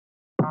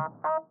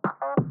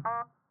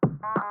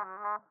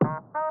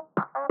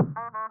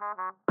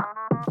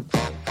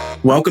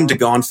Welcome to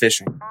Gone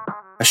Fishing,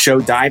 a show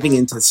diving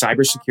into the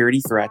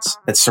cybersecurity threats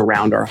that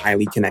surround our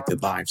highly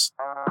connected lives.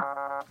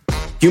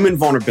 Human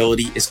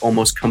vulnerability is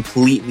almost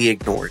completely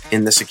ignored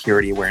in the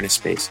security awareness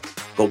space.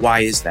 But why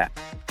is that?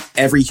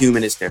 Every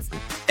human is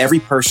different. Every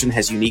person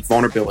has unique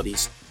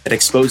vulnerabilities that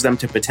expose them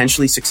to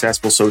potentially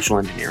successful social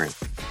engineering.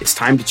 It's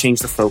time to change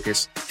the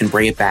focus and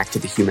bring it back to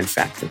the human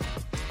factor.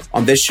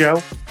 On this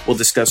show, we'll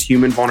discuss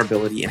human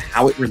vulnerability and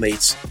how it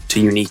relates to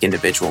unique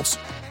individuals.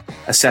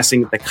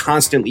 Assessing the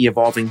constantly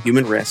evolving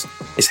human risk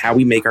is how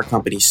we make our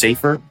company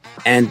safer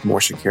and more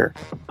secure.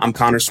 I'm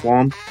Connor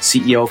Swalm,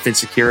 CEO of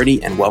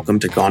FinSecurity, and welcome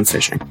to Gone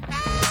Fishing.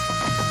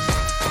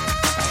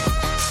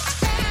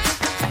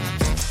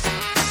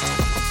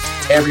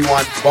 Hey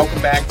everyone,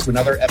 welcome back to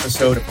another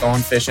episode of Gone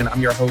Fishing.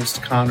 I'm your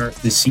host, Connor,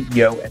 the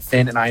CEO at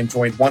Fin, and I am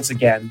joined once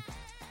again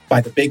by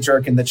the big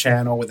jerk in the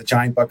channel with a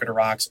giant bucket of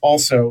rocks.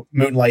 Also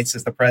moonlights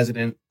as the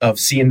president of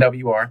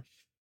CNWR,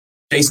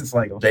 Jason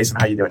Slagle. Jason,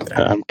 how you doing today?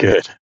 I'm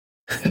good.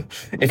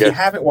 If you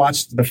haven't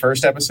watched the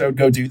first episode,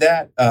 go do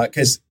that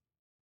because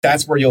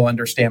that's where you'll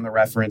understand the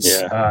reference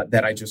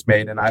that I just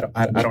made. And I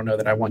don't know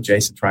that I want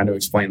Jason trying to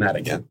explain that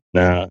again.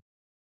 No.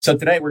 So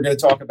today we're going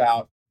to talk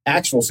about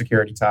actual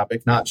security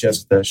topic, not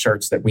just the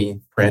shirts that we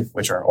print,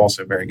 which are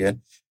also very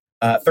good.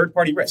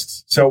 Third-party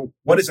risks. So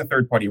what is a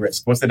third-party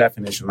risk? What's the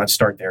definition? Let's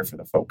start there for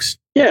the folks.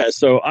 Yeah,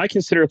 so I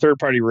consider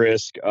third-party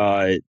risk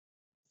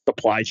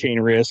supply chain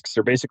risks.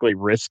 Are basically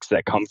risks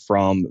that come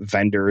from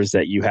vendors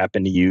that you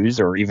happen to use,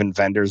 or even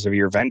vendors of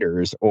your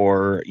vendors,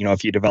 or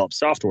if you develop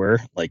software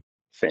like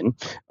Fin,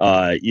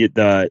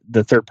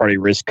 the third party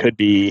risk could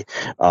be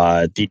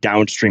the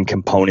downstream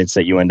components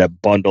that you end up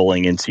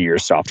bundling into your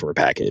software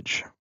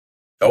package.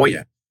 Oh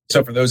yeah.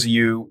 So for those of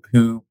you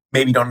who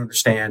maybe don't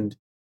understand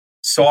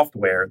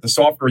software, the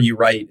software you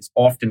write is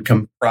often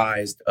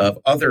comprised of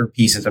other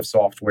pieces of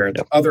software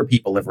that other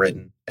people have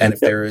written. And if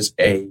there is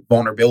a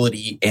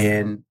vulnerability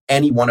in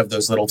any one of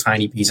those little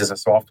tiny pieces of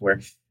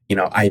software,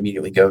 I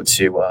immediately go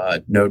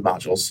to node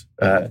modules,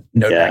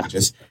 node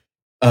packages.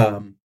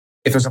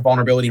 If there's a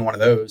vulnerability in one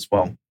of those,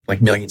 well,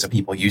 like millions of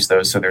people use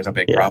those, so there's a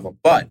big problem.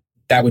 But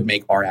that would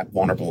make our app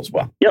vulnerable as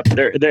well. Yep.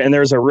 And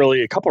there's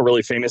a couple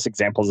really famous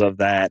examples of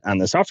that on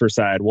the software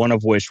side. One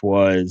of which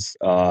was,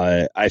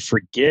 I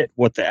forget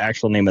what the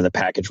actual name of the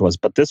package was,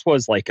 but this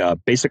was like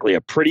basically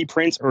a pretty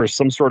print or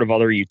some sort of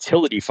other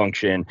utility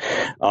function,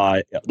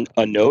 a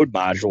node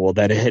module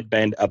that had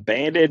been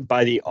abandoned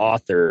by the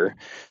author.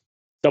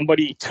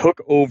 Somebody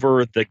took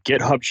over the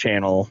GitHub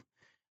channel,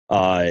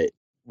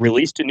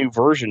 released a new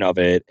version of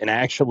it, and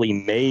actually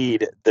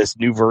made this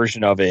new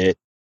version of it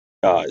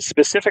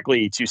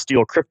specifically to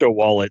steal crypto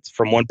wallets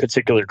from one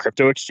particular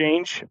crypto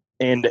exchange.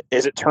 And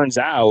as it turns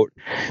out,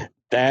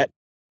 that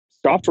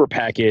software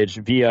package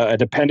via a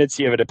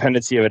dependency of a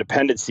dependency of a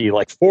dependency,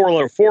 like four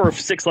or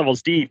six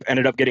levels deep,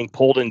 ended up getting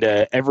pulled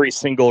into every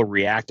single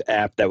React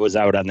app that was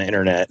out on the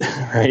internet.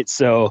 Right.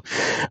 So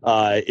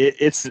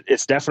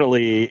it's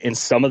definitely in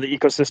some of the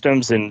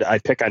ecosystems, and I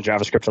pick on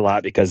JavaScript a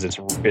lot because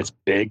it's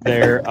big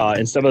there.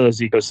 In some of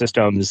those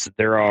ecosystems,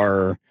 there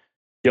are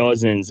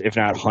dozens, if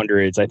not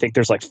hundreds. I think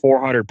there's like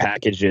 400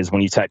 packages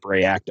when you type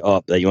React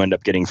up that you end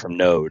up getting from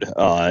Node.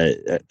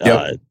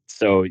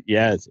 So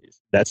yeah,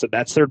 that's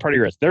third-party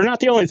risk. They're not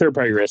the only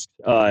third-party risk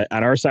on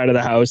our side of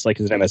the house.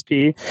 Like as an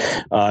MSP,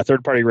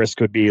 third-party risk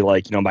could be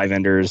like my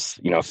vendors,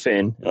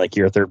 Fin, like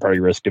you're a third-party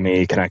risk to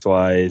me.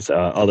 ConnectWise,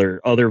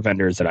 other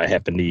vendors that I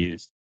happen to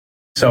use.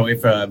 So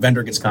if a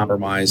vendor gets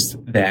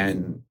compromised,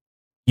 then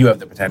you have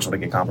the potential to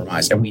get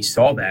compromised. And we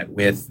saw that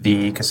with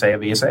the Kaseya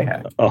VSA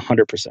hack.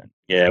 100%.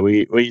 Yeah,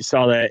 we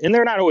saw that. And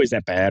they're not always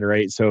that bad,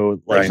 right? So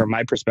from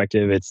my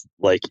perspective, it's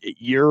like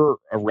you're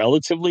a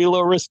relatively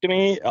low risk to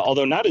me,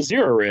 although not a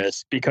zero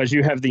risk, because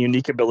you have the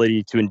unique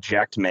ability to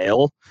inject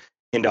mail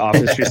into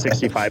Office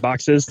 365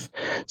 boxes.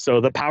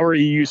 So the power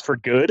you use for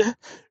good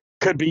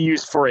could be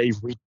used for a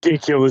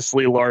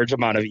ridiculously large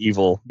amount of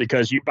evil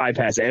because you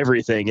bypass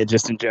everything and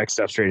just inject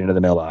stuff straight into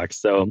the mailbox.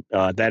 So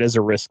that is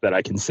a risk that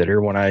I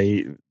consider when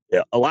I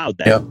allowed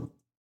that. Yep.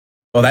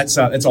 Well, that's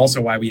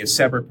also why we have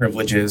separate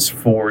privileges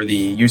for the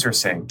user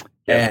sync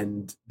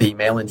and the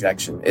mail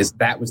injection.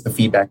 That was the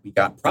feedback we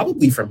got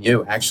probably from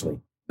you,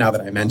 actually, now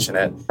that I mention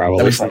it.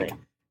 Probably from me.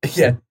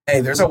 Yeah. Hey,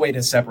 there's a way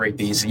to separate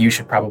these. You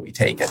should probably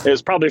take it. It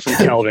was probably from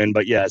Kelvin,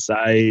 but yes,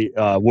 I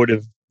would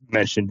have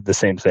mentioned the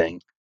same thing.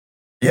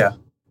 Yeah.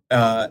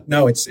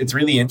 No, it's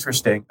really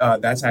interesting.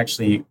 That's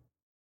actually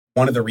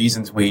one of the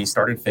reasons we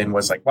started Fin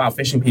was like, wow,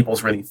 phishing people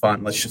is really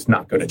fun. Let's just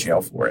not go to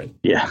jail for it.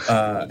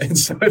 Yeah. And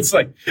so it's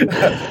like,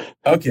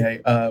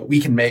 okay,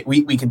 we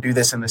can do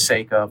this in the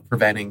sake of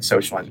preventing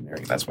social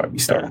engineering. That's why we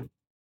started. Yeah.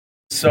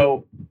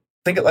 So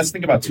let's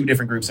think about two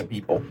different groups of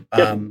people.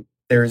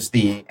 There's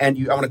I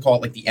want to call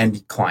it like the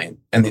end client,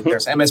 and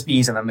there's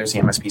MSPs, and then there's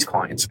the MSPs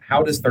clients.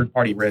 How does third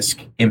party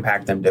risk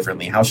impact them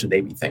differently? How should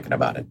they be thinking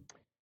about it?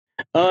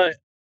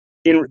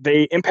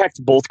 they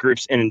impact both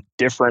groups in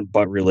different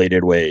but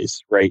related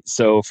ways, right?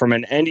 So from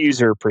an end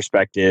user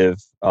perspective,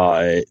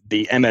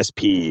 the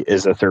MSP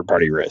is a third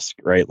party risk,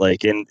 right?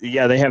 Like, and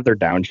yeah, they have their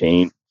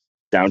downstream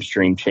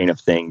chain of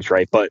things,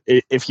 right? But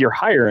if you're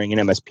hiring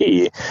an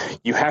MSP,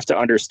 you have to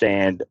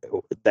understand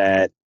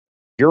that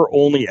you're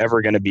only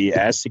ever going to be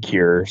as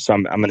secure. So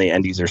I'm on the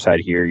end user side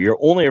here. You're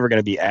only ever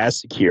going to be as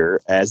secure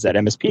as that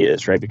MSP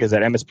is, right? Because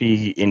that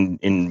MSP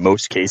in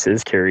most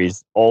cases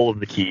carries all of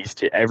the keys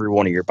to every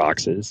one of your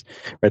boxes,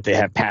 right? They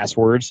have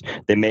passwords.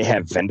 They may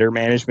have vendor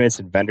managements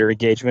and vendor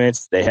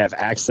engagements. They have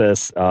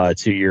access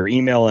to your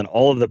email and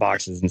all of the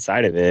boxes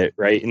inside of it,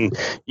 right? And,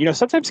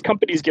 sometimes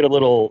companies get a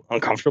little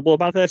uncomfortable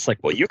about that. It's like,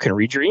 well, you can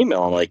read your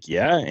email. I'm like,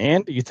 yeah,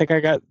 and you think I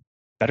got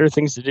better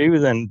things to do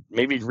than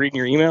maybe reading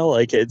your email?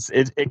 Like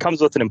it comes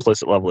with an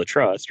implicit level of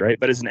trust, right?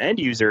 But as an end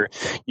user,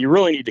 you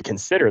really need to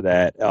consider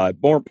that.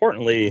 More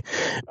importantly,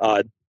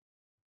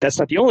 that's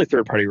not the only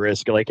third party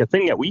risk. Like a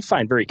thing that we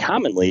find very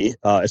commonly,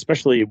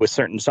 especially with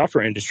certain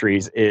software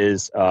industries,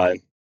 is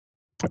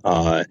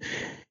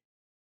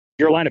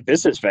your line of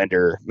business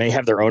vendor may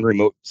have their own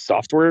remote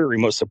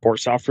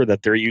support software that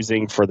they're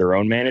using for their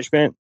own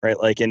management, right?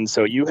 Like, and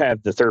so you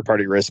have the third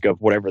party risk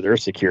of whatever their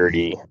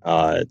security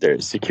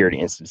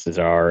instances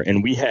are.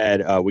 And we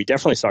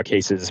definitely saw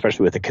cases,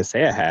 especially with the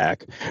Kaseya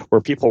hack,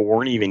 where people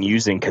weren't even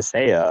using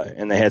Kaseya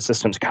and they had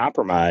systems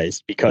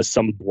compromised because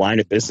some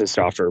line of business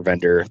software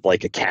vendor,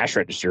 like a cash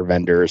register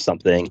vendor or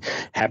something,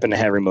 happened to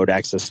have remote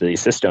access to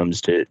these systems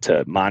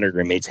to monitor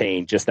and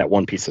maintain just that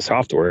one piece of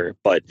software.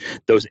 But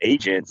those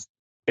agents,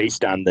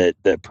 based on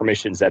the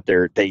permissions that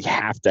they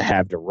have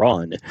to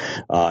run,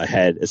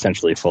 had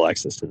essentially full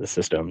access to the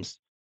systems.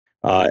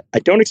 I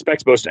don't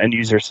expect most end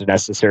users to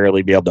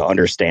necessarily be able to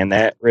understand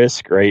that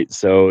risk, right?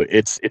 So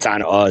it's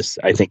on us,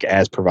 I think,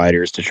 as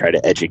providers to try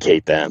to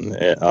educate them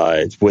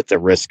with the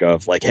risk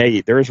of like, hey,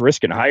 there's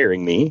risk in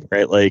hiring me,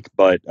 right? Like,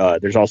 but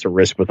there's also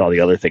risk with all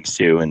the other things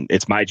too, and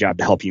it's my job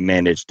to help you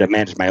manage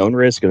my own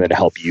risk, and then to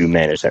help you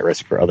manage that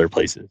risk for other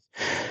places.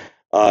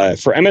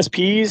 For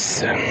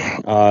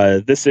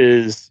MSPs, this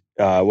is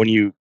when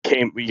you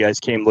guys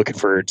came looking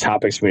for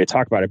topics for me to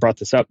talk about. I brought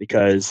this up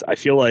because I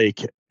feel like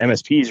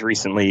MSPs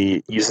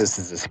recently use this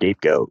as a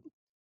scapegoat,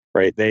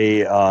 right? They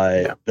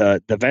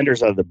the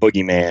vendors are the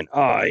boogeyman.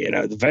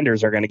 The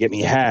vendors are going to get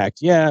me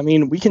hacked. Yeah, I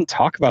mean, we can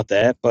talk about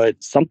that,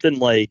 but something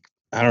like,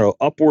 I don't know,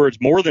 upwards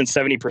more than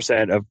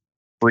 70% of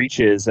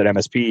breaches at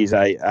MSPs.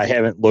 I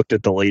haven't looked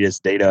at the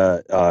latest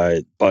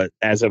data, but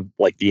as of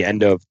like the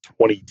end of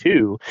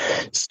 22,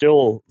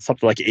 still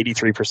something like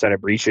 83%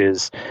 of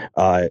breaches,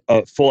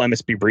 full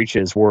MSP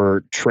breaches,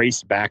 were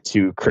traced back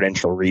to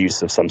credential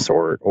reuse of some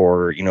sort,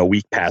 or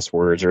weak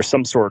passwords, or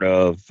some sort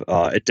of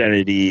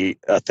identity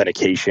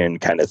authentication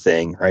kind of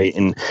thing, right?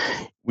 And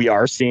we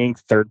are seeing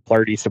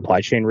third-party supply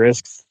chain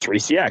risks.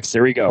 3CX,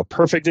 there we go.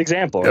 Perfect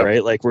example, yep.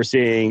 Right? Like we're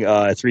seeing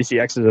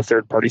 3CX as a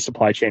third-party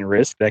supply chain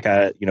risk that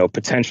got,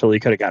 potentially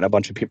could have gotten a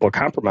bunch of people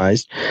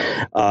compromised.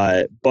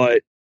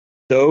 But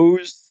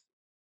those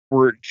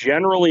were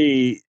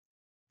generally,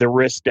 the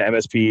risk to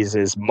MSPs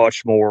is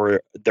much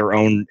more their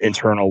own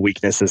internal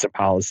weaknesses and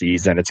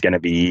policies than it's going to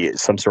be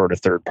some sort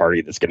of third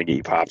party that's going to get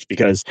you popped,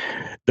 because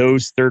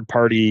those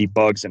third-party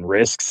bugs and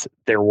risks,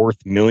 they're worth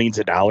millions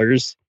of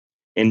dollars.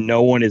 And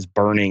no one is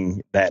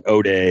burning that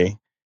ODA,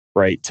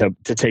 right, to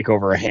take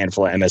over a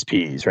handful of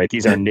MSPs, right?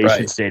 These are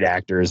nation state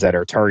actors that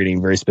are targeting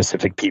very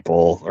specific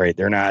people, right?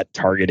 They're not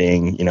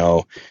targeting,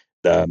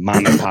 the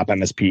mom and pop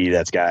MSP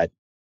that's got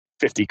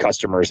 50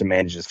 customers and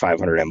manages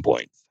 500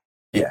 endpoints.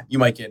 Yeah, you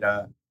might get,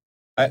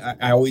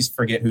 I always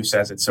forget who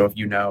says it. So if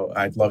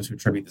I'd love to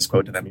attribute this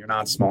quote to them. You're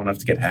not small enough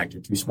to get hacked.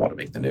 You're too small to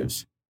make the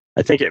news.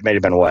 I think it may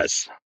have been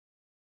Wes.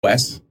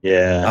 Wes?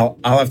 Yeah.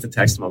 I'll have to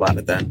text him about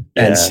it then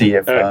and see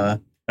if...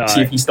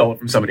 see if he stole it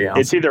from somebody else.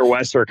 It's either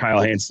Wes or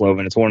Kyle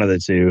Hansloven. It's one of the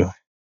two.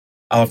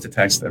 I'll have to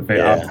text them.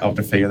 I'll have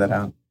to figure that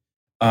out.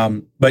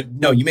 But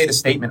no, you made a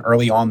statement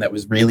early on that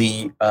was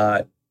really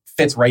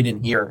fits right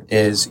in here,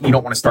 is you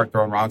don't want to start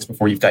throwing rocks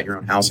before you've got your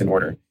own house in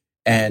order.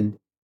 And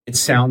it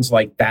sounds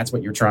like that's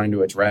what you're trying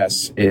to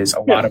address, is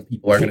a lot of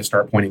people are going to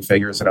start pointing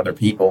fingers at other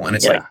people. And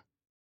it's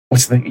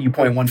like, you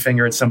point one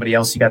finger at somebody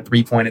else, you got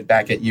three pointed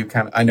back at you.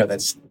 I know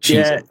that's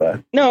cheesy.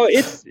 But. No,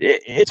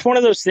 it's one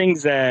of those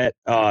things that...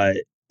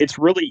 it's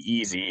really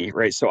easy,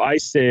 right? So I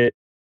sit,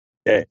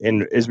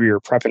 and as we were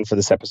prepping for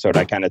this episode,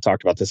 I kind of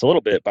talked about this a little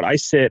bit, but I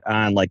sit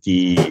on like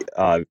the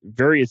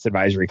various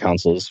advisory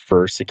councils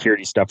for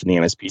security stuff in the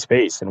MSP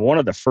space. And one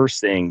of the first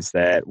things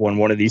that when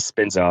one of these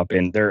spins up,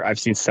 and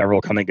I've seen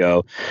several come and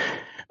go,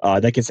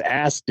 that gets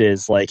asked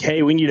is like,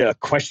 hey, we need a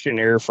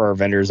questionnaire for our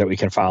vendors that we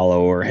can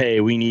follow, or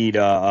hey, we need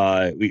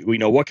we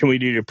know what can we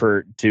do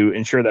to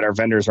ensure that our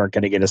vendors aren't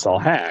going to get us all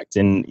hacked.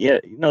 And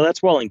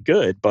that's well and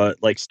good, but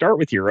like start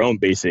with your own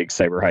basic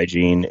cyber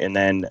hygiene, and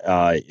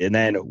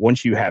then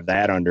once you have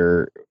that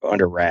under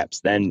wraps,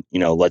 then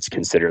let's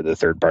consider the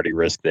third party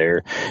risk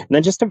there, and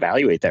then just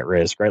evaluate that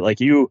risk, right? Like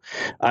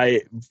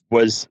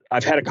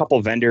I've had a couple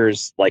of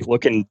vendors like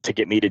looking to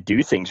get me to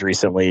do things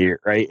recently,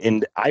 right?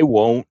 And I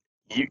won't.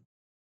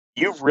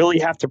 you really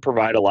have to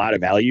provide a lot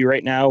of value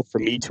right now for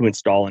me to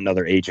install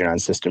another agent on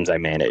systems I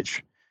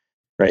manage.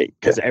 Right.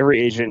 Because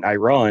every agent I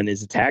run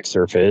is attack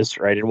surface.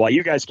 Right. And while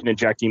you guys can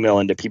inject email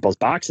into people's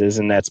boxes,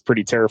 and that's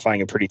pretty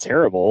terrifying and pretty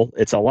terrible,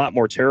 it's a lot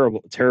more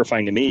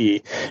terrifying to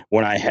me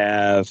when I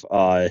have,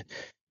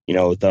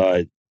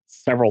 the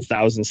several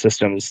thousand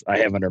systems I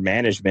have under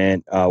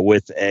management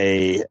with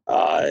an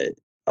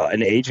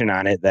agent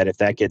on it that if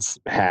that gets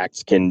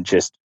hacked can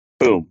just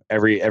boom,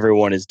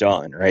 everyone is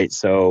done. Right.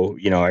 So,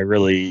 I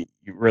you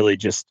really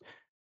just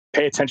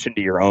pay attention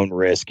to your own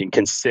risk and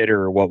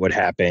consider what would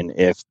happen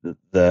if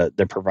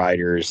the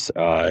providers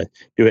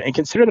do it, and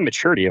consider the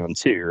maturity of them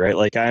too, right?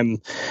 Like I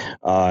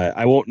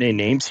won't name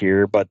names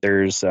here, but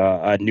there's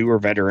a newer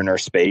vendor in our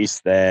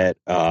space that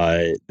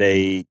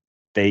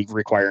they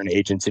require an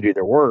agent to do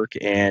their work,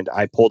 and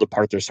I pulled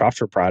apart their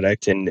software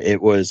product, and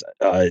it was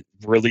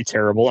really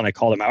terrible, and I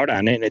called them out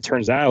on it, and it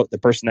turns out the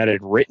person that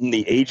had written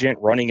the agent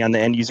running on the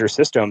end user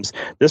systems,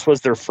 this was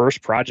their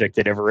first project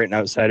they'd ever written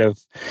outside of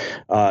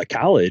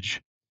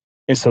college.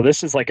 And so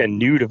this is like a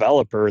new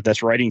developer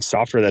that's writing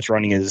software that's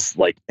running his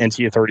like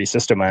NT Authority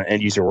system on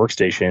end user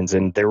workstations,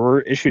 and there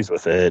were issues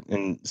with it.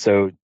 And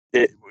so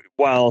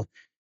while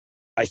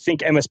I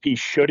think MSP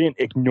shouldn't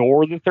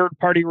ignore the third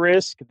party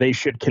risk, they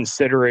should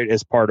consider it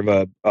as part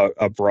of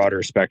a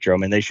broader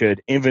spectrum, and they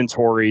should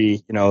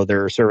inventory,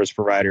 their service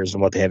providers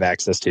and what they have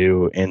access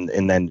to,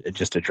 and then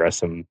just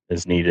address them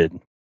as needed.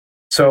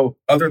 So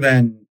other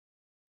than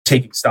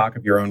taking stock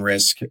of your own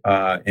risk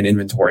and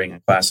inventorying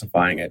and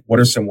classifying it, what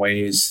are some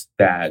ways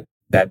that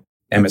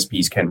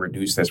MSPs can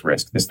reduce this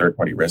risk, this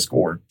third-party risk,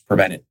 or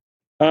prevent it?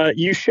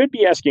 You should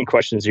be asking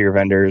questions to your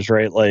vendors,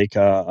 right? Like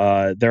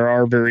there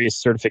are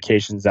various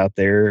certifications out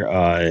there.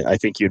 I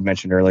think you had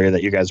mentioned earlier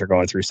that you guys are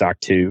going through SOC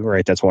 2,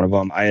 right? That's one of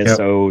them.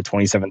 ISO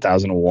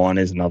 27001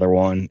 is another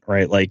one,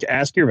 right? Like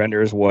ask your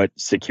vendors what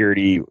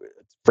security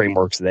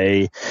frameworks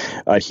they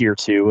adhere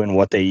to and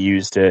what they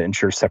use to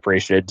ensure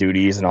separation of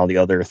duties and all the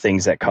other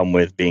things that come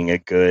with being a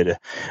good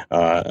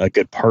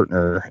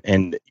partner,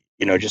 and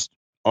just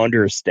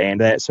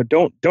understand that. So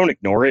don't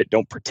ignore it.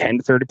 Don't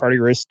pretend third party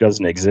risk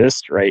doesn't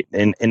exist, right?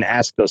 And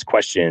ask those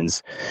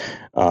questions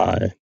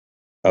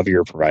of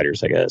your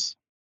providers, I guess.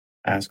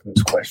 Ask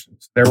those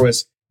questions. There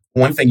was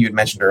one thing you had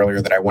mentioned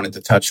earlier that I wanted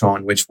to touch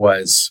on, which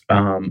was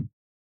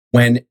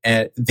when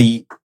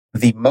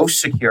the most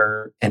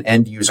secure an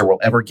end user will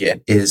ever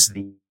get is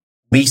the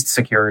least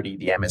security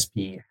the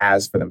MSP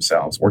has for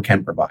themselves or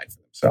can provide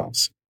for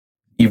themselves.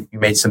 You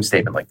made some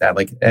statement like that.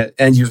 Like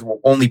end user will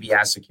only be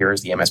as secure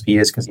as the MSP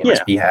is because the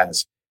MSP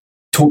has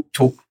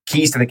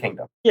keys to the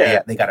kingdom.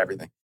 Yeah, they got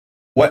everything.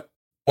 What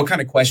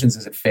kind of questions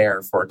is it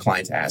fair for a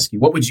client to ask you?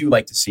 What would you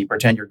like to see?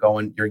 Pretend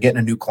you're getting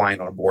a new client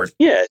on board.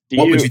 Yeah.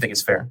 What would you think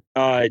is fair?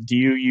 Do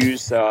you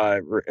use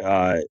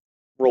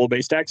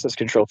role-based access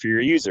control for your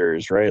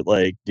users, right?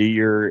 Like, do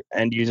your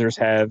end users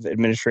have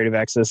administrative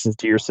access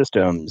to your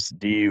systems?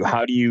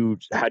 How do you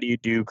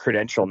do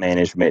credential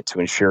management to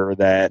ensure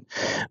that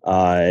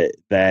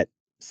that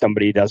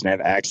somebody doesn't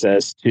have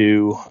access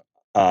to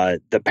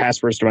the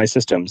passwords to my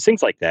systems?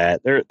 Things like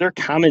that. They're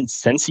common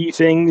sensey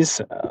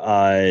things,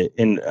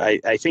 and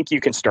I think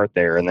you can start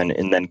there and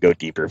then go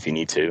deeper if you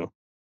need to.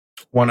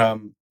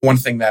 One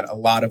thing that a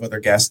lot of other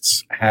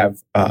guests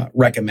have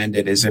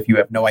recommended is if you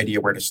have no idea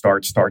where to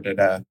start at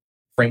a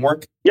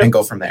framework and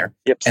go from there.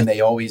 Yep. And they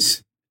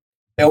always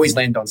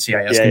land on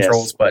CIS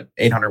controls, but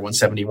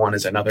 800-171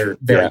 is another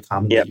very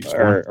commonly used one.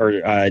 Or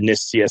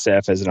NIST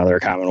CSF is another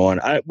common one.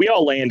 We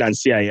all land on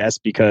CIS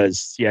because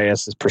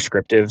CIS is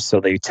prescriptive,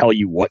 so they tell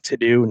you what to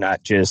do,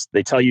 not just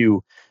they tell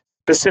you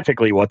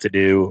specifically what to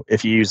do.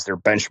 If you use their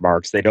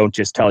benchmarks, they don't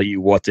just tell you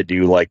what to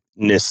do like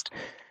NIST.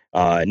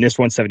 NIST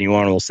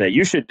 171 will say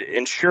you should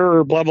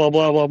ensure blah blah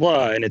blah blah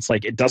blah, and it's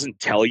like it doesn't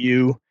tell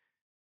you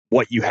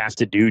what you have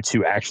to do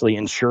to actually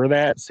ensure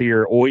that, so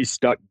you're always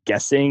stuck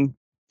guessing,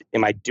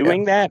 am I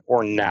doing that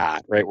or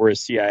not, right?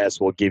 Whereas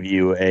CIS will give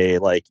you a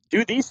like,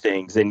 do these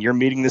things and you're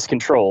meeting this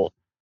control.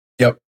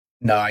 Yep.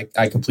 No,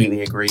 I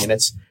completely agree, and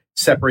it's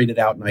separated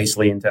out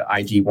nicely into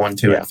IG 1,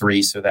 2, and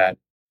 3 so that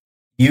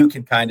you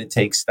can kind of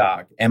take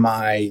stock. Am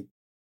I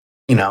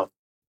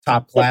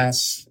top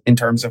class in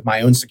terms of my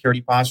own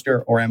security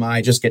posture, or am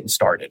I just getting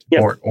started,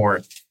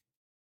 or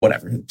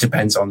whatever? It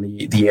depends on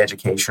the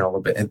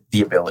educational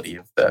the ability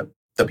of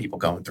the people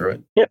going through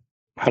it. Yep,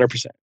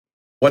 100%.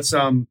 What's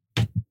some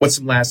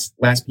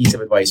last piece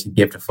of advice you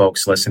give to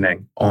folks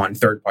listening on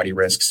third party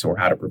risks or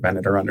how to prevent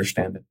it or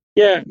understand it?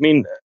 Yeah, I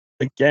mean,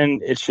 again,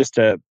 it's just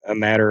a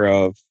matter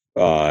of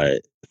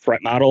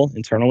threat model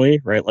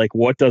internally, right? Like,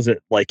 what does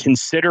it like?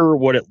 Consider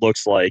what it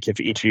looks like if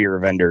each of your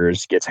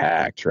vendors gets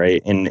hacked,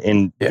 right?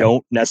 And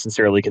don't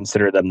necessarily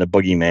consider them the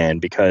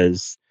boogeyman,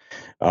 because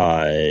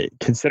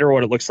consider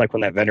what it looks like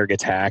when that vendor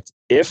gets hacked.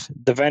 If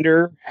the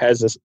vendor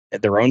has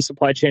their own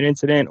supply chain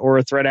incident or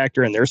a threat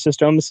actor in their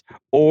systems,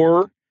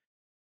 or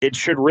it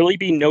should really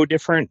be no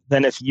different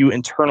than if you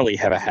internally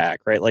have a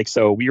hack, right? Like,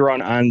 so we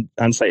run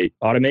on-site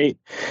Automate.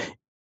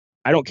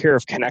 I don't care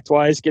if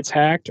ConnectWise gets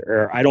hacked,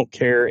 or I don't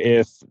care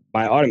if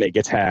my Automate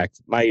gets hacked.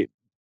 My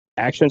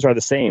actions are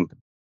the same.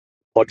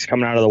 Plug's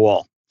coming out of the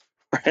wall.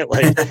 Right?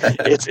 Like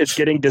it's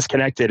getting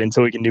disconnected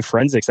until we can do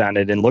forensics on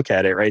it and look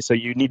at it, right? So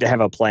you need to have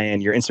a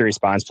plan. Your incident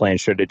response plan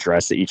should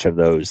address each of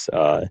those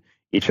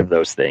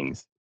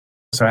things.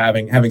 So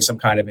having some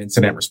kind of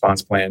incident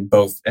response plan,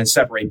 both and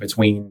separate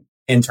between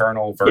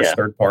internal versus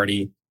third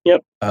party.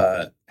 Yep.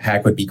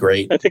 Hack would be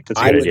great. I think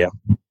that's a good idea.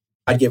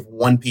 I'd give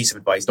one piece of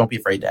advice: don't be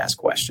afraid to ask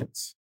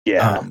questions.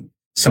 Yeah.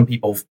 Some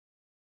people,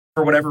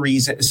 for whatever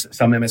reason,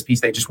 some MSPs,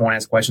 they just won't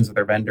ask questions of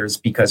their vendors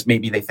because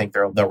maybe they think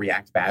they'll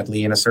react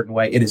badly in a certain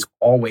way. It is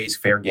always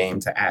fair game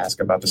to ask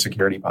about the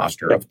security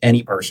posture of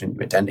any person you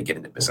intend to get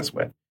into business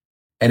with.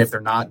 And if they're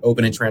not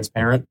open and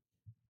transparent,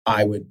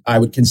 I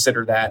would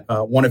consider that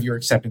one of your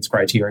acceptance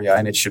criteria,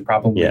 and it should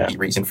probably be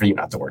reason for you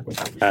not to work with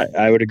them.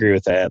 I would agree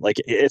with that. Like,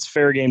 it's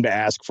fair game to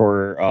ask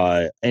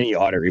for any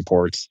audit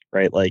reports,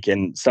 right? Like,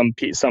 and some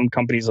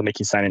companies will make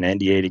you sign an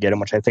NDA to get them,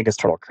 which I think is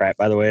total crap,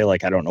 by the way.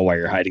 Like, I don't know why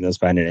you're hiding those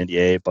behind an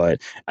NDA,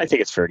 but I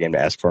think it's fair game to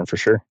ask for them for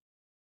sure.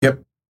 Yep.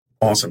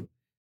 Awesome.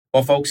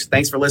 Well, folks,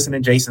 thanks for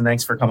listening. Jason,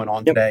 thanks for coming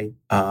on today.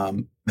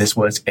 This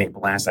was a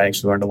blast. I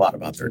actually learned a lot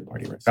about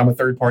third-party risk. I'm a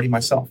third party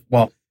myself.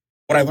 Well,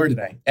 what I learned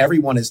today,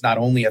 everyone is not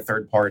only a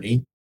third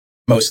party,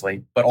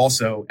 mostly, but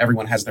also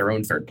everyone has their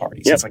own third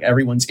parties. It's like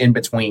everyone's in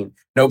between.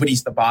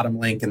 Nobody's the bottom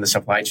link in the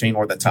supply chain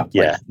or the top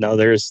link. Yeah, no,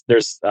 there's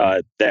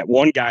that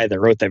one guy that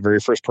wrote that very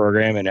first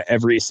program, and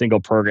every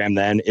single program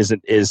then is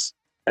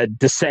a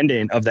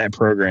descendant of that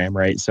program,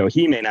 right? So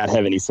he may not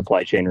have any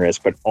supply chain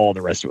risk, but all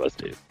the rest of us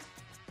do.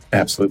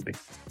 Absolutely.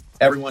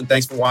 Everyone,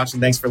 thanks for watching.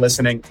 Thanks for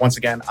listening. Once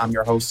again, I'm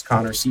your host,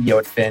 Connor, CEO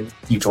at Fin.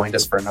 You joined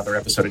us for another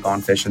episode of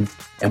Gone Fishing,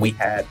 and we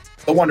had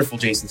the wonderful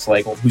Jason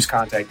Slagle, whose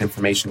contact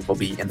information will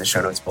be in the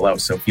show notes below.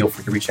 So feel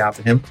free to reach out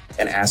to him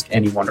and ask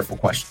any wonderful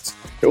questions.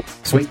 Cool.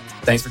 Sweet.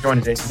 Thanks for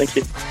joining, Jason. Thank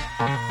you.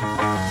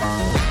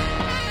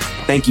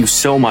 Thank you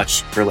so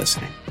much for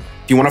listening.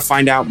 If you want to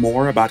find out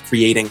more about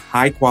creating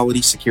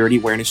high-quality security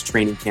awareness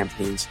training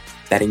campaigns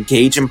that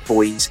engage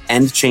employees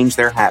and change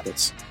their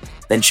habits,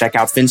 then check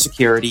out Fin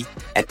Security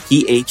at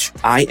phinsec.io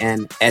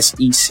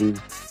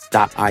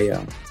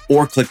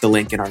or click the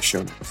link in our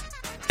show notes.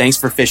 Thanks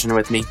for fishing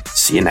with me.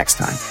 See you next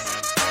time.